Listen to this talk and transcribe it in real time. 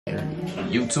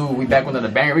YouTube, we back with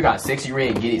another banger. We got Sexyy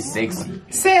Red, get it sexy.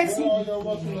 Sexy.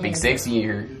 Big Sexy in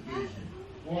here.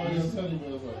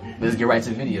 Let's get right to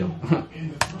the video.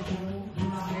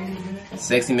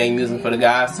 Sexyy make music for the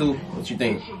guys too. What you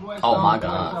think? Oh my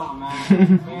god.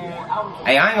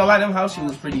 Hey, I ain't gonna lie, them house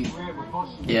shoes pretty.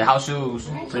 Yeah, house shoes.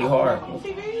 Pretty hard.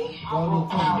 Is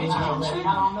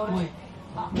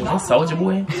that Soulja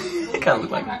Boy? It kinda look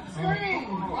like that.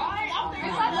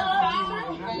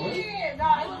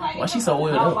 Why she so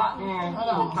oiled up?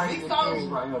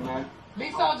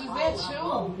 Big Soulja's that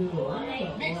shoe.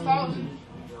 Big Soulja.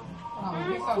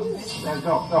 Let's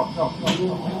go.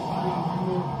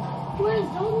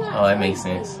 Oh, that makes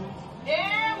sense.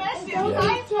 Yeah, that's just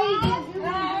nice.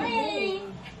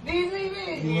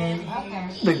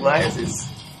 The glasses.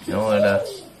 You know what?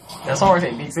 That's always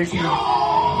a Big Sexy.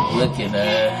 Look at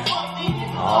that.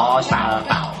 Oh, shit.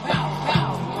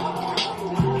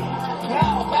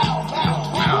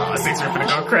 Oh, Sexyy finna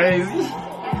go crazy.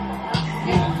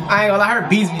 I ain't gonna lie, her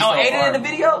beats be so ain't it hard. in the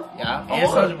video? Yeah, and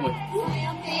Soulja Boy.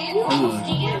 Ooh.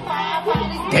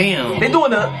 Damn. They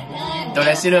doing the... Throw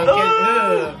that shit up.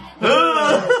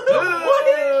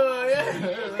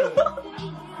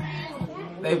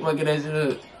 They fucking that shit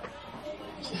up.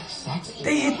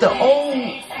 They hit the old...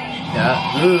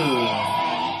 Yeah. Ooh.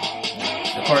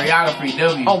 The choreography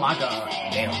W. Oh my god.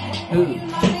 Damn. Ooh.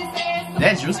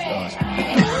 That's juice sauce.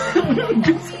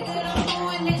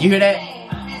 You hear that?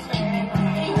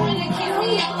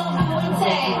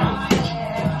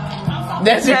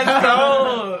 That's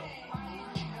cold.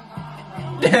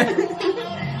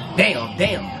 Damn.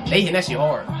 They hit that shit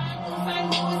hard.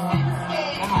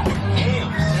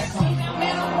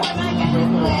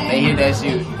 They hit that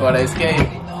shit while they skate.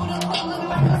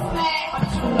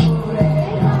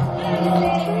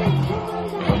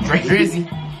 Drizzy.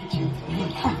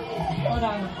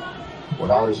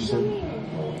 What hours you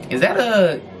said? Is that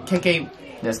a KK?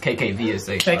 That's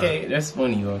KKVSA. KK, that's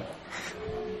funny, yo.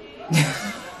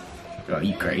 Bro,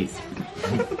 you crazy.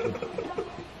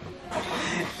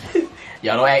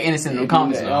 Y'all don't act innocent in the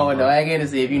comments. Oh, no, act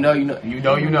innocent. If you know, you know.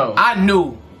 You know. I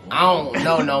knew. I don't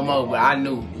know no more, but I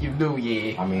knew. You knew,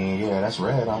 yeah. I mean, yeah, that's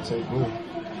red. I'll take blue.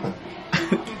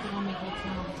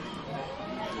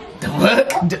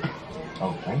 What?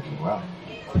 Oh, thank you. Wow.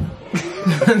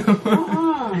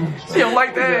 She don't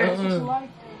like that. That's what you like?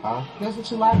 Huh? That's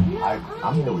what you like?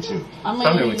 I'm here with you. I mean,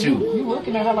 I'm here with you. You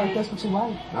looking at her like that's what you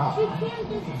like. Nah.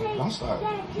 Don't start.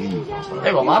 Please, don't start.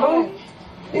 They were Lotto?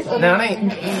 No, they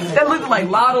ain't. That looked like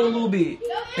Lotto a little bit.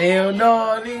 Hell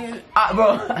no, nigga.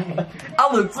 Bro,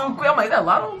 I look too quick. I'm like, that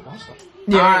Lotto? Don't start.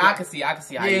 Yeah, alright, I can see how you would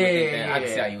think that. I Yeah. can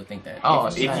see how you would think that. Oh,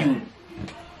 if snap. you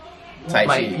type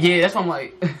Like, shit. yeah, that's what I'm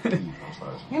like. Please, don't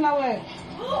start. You know what?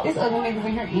 It's other niggas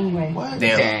in here anyway. What?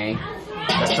 Damn. Dang.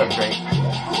 That's so great.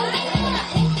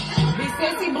 Big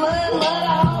sexy blood,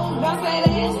 don't say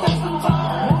that it's some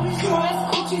fun. Booty shorts,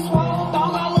 coochie swole,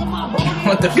 thong all in my booty.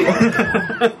 What the fuck?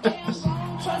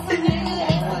 Trust a nigga,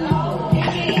 that's a no.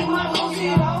 Get my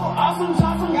coochie roll, awesome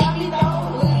Johnson got me though.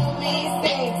 Little bit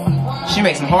sexy. She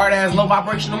makes some hard ass low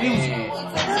vibrational music.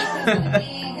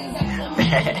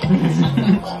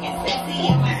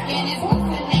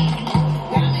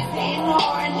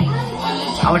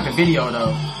 I like the video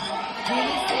though.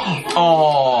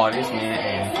 Oh, this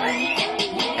man.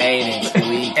 Aiden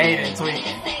tweaking. Aiden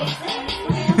tweaking.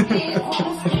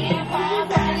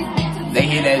 They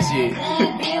hear that shit.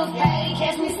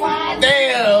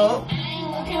 Damn.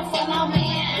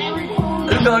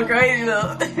 It's going crazy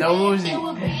though. No bullshit.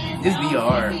 This be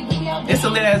hard. It's a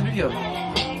lit ass video.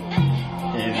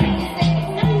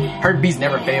 Her beats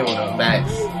never fail though.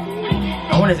 Facts.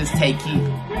 I wonder if this take keep.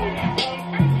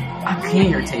 I can't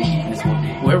hear Tay keeping this one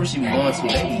bit. Whoever she be going to,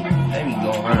 they be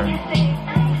going her.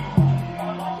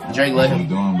 Drake let What you him.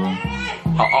 doing, bro?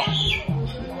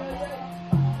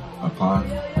 A pod?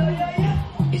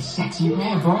 It's Sexyy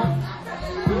Red, bro.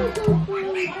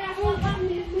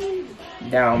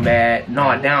 Down bad.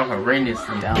 No, down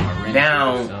horrendously.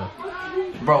 Down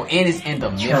Bro, and it's in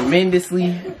the middle.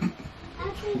 tremendously.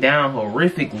 Down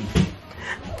horrifically.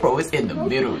 Bro, it's in the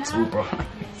middle too, bro.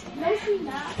 No, she's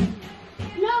not.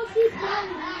 No, she's not.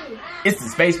 It's the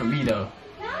space for me though.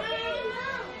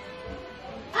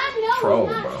 I know. Troll,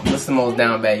 bro. What's the most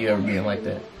down bad you ever been like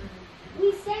that?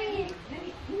 We say it.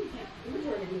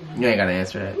 You ain't gotta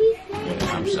answer that.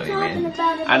 Yeah, I'm sure you, man.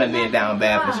 I done been down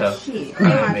bad for sure. I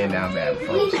done been down bad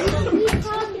before.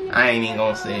 So. I ain't even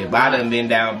gonna say it, but I done been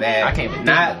down bad. I can't even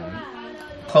Not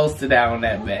close to down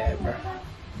that bad, bro.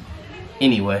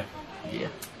 Anyway, Yeah.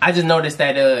 I just noticed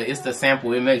that it's the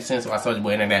sample. It makes sense why Soulja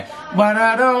Boy in that.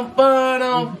 Ba-da-dum,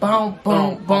 ba-dum, boom,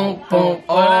 boom, boom, boom.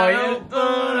 Oh yeah.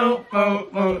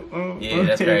 Yeah,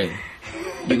 that's crazy.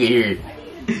 You can hear it.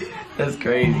 That's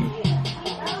crazy.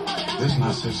 This is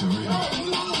not Sexyy real.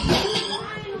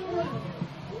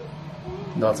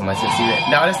 No, to my Sexyy.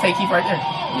 No, that's Take Keep right there.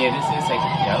 Yeah, this is Take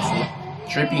Keep. Y'all see it.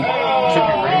 Trippy.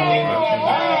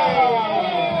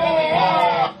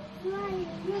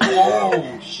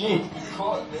 Oh, shit.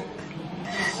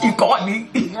 You caught me.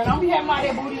 Girl, don't be having my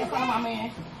head booty in front of my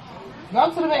man. Go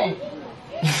to the bed.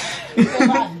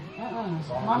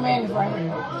 My man is right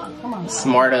here. Come on.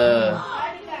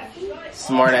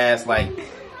 Smart ass like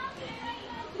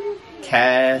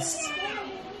cast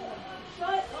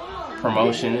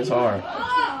promotion is hard.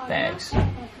 Thanks.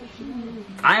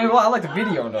 I ain't gonna. I like the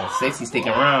video though. Sexy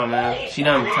sticking around, man. She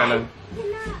done kind of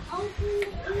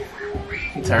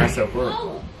turn herself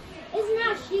up. It's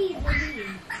not she, it's me.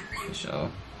 For sure.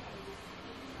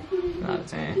 Out of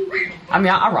 10. I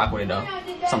mean, I rock with it though.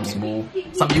 Something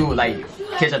smooth. Something you would like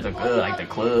catch at the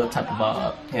club type of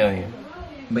vibe. Hell yeah.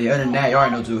 But yeah, other than that, you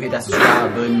already know to hit that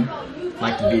subscribe button,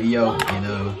 like the video, and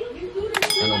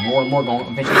more going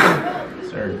eventually.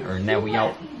 Sir, or now we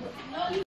out.